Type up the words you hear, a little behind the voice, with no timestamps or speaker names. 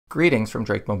Greetings from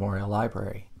Drake Memorial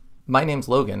Library. My name's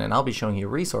Logan and I'll be showing you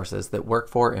resources that work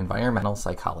for environmental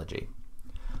psychology.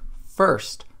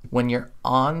 First, when you're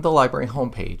on the library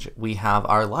homepage, we have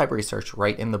our library search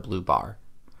right in the blue bar.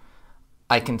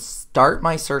 I can start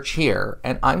my search here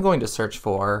and I'm going to search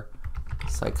for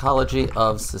Psychology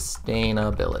of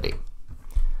Sustainability.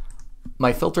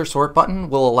 My filter sort button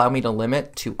will allow me to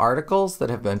limit to articles that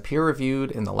have been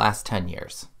peer-reviewed in the last 10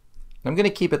 years. I'm going to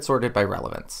keep it sorted by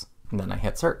relevance. And then I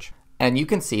hit search. And you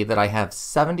can see that I have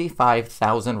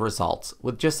 75,000 results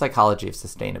with just Psychology of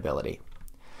Sustainability.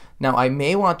 Now I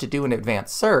may want to do an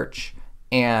advanced search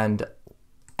and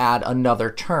add another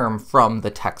term from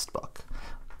the textbook.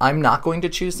 I'm not going to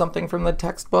choose something from the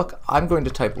textbook. I'm going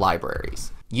to type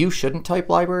libraries. You shouldn't type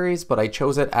libraries, but I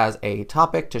chose it as a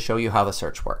topic to show you how the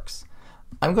search works.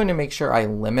 I'm going to make sure I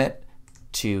limit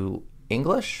to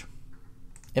English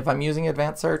if I'm using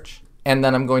advanced search. And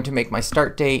then I'm going to make my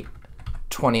start date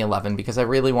 2011 because I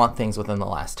really want things within the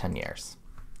last 10 years.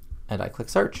 And I click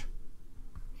search.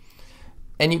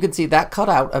 And you can see that cut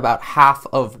out about half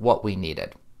of what we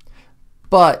needed.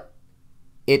 But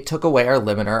it took away our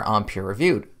limiter on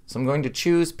peer-reviewed. So I'm going to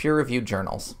choose peer-reviewed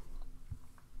journals.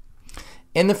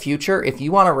 In the future, if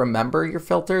you want to remember your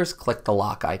filters, click the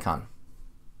lock icon.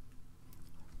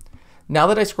 Now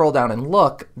that I scroll down and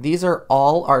look, these are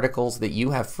all articles that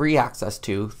you have free access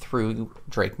to through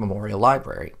Drake Memorial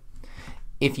Library.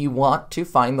 If you want to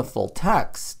find the full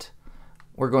text,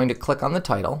 we're going to click on the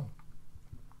title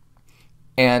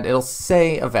and it'll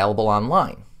say available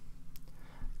online.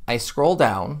 I scroll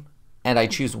down and I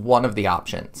choose one of the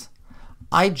options.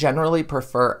 I generally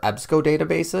prefer EBSCO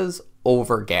databases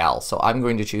over Gale, so I'm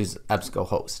going to choose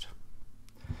EBSCOhost.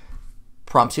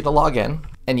 Prompts you to log in,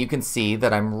 and you can see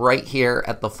that I'm right here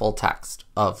at the full text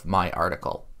of my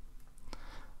article.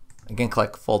 I can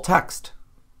click full text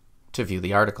to view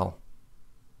the article.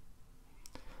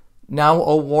 Now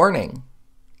a warning.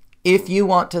 If you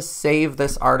want to save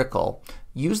this article,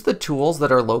 use the tools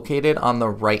that are located on the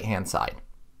right-hand side.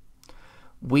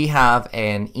 We have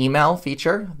an email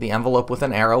feature. The envelope with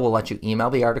an arrow will let you email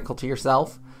the article to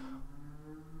yourself.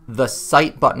 The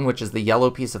cite button, which is the yellow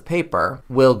piece of paper,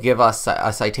 will give us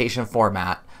a citation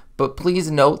format, but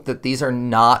please note that these are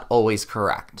not always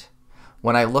correct.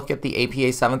 When I look at the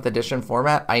APA 7th edition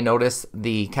format, I notice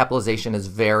the capitalization is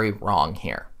very wrong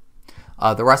here.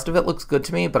 The rest of it looks good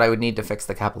to me, but I would need to fix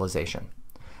the capitalization.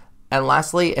 And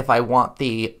lastly, if I want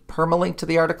the permalink to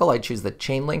the article, I choose the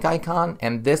chain link icon,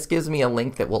 and this gives me a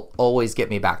link that will always get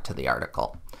me back to the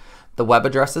article. The web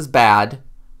address is bad,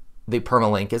 the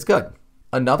permalink is good.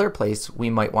 Another place we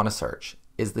might want to search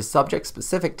is the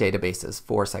subject-specific databases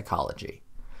for psychology.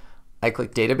 I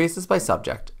click Databases by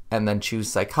Subject and then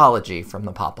choose Psychology from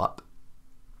the pop-up.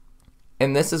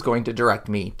 And this is going to direct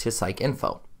me to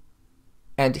PsycInfo.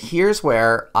 And here's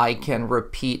where I can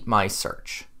repeat my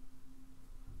search.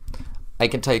 I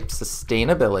can type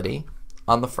sustainability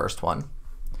on the first one,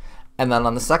 and then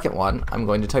on the second one, I'm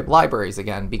going to type libraries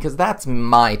again because that's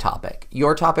my topic.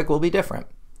 Your topic will be different.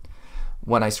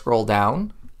 When I scroll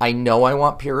down, I know I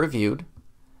want peer-reviewed,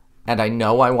 and I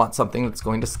know I want something that's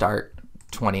going to start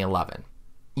 2011.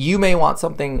 You may want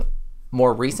something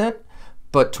more recent,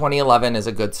 but 2011 is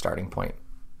a good starting point.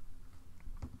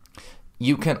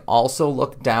 You can also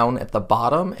look down at the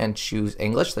bottom and choose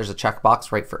English. There's a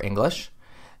checkbox right for English,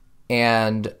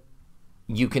 and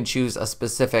you can choose a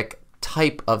specific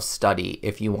type of study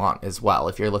if you want as well,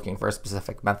 if you're looking for a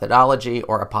specific methodology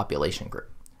or a population group.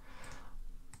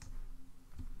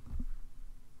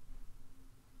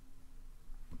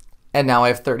 And now I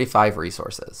have 35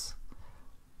 resources.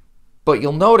 But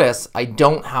you'll notice I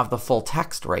don't have the full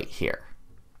text right here.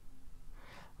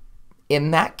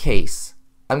 In that case,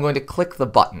 I'm going to click the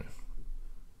button.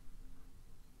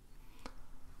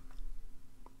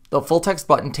 The full text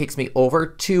button takes me over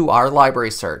to our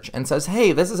library search and says,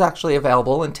 hey, this is actually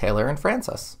available in Taylor and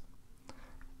Francis.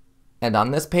 And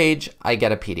on this page, I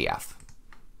get a PDF.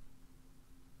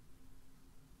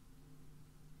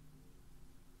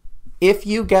 If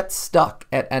you get stuck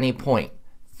at any point,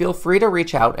 feel free to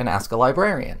reach out and ask a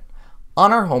librarian.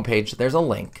 On our homepage, there's a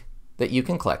link that you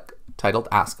can click titled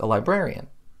Ask a Librarian.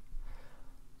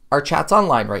 Our chat's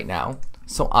online right now,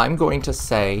 so I'm going to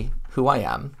say who I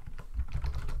am.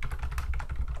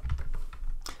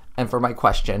 And for my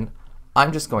question,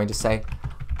 I'm just going to say,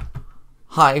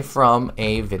 hi from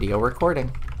a video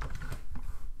recording.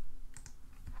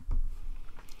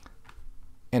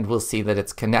 And we'll see that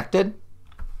it's connected.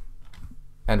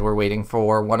 And we're waiting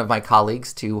for one of my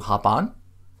colleagues to hop on.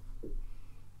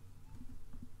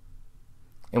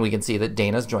 And we can see that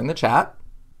Dana's joined the chat.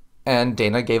 And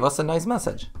Dana gave us a nice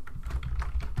message.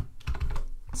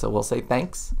 So we'll say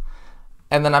thanks.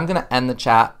 And then I'm going to end the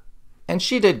chat. And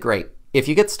she did great. If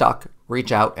you get stuck,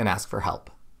 reach out and ask for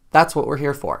help. That's what we're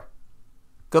here for.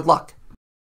 Good luck.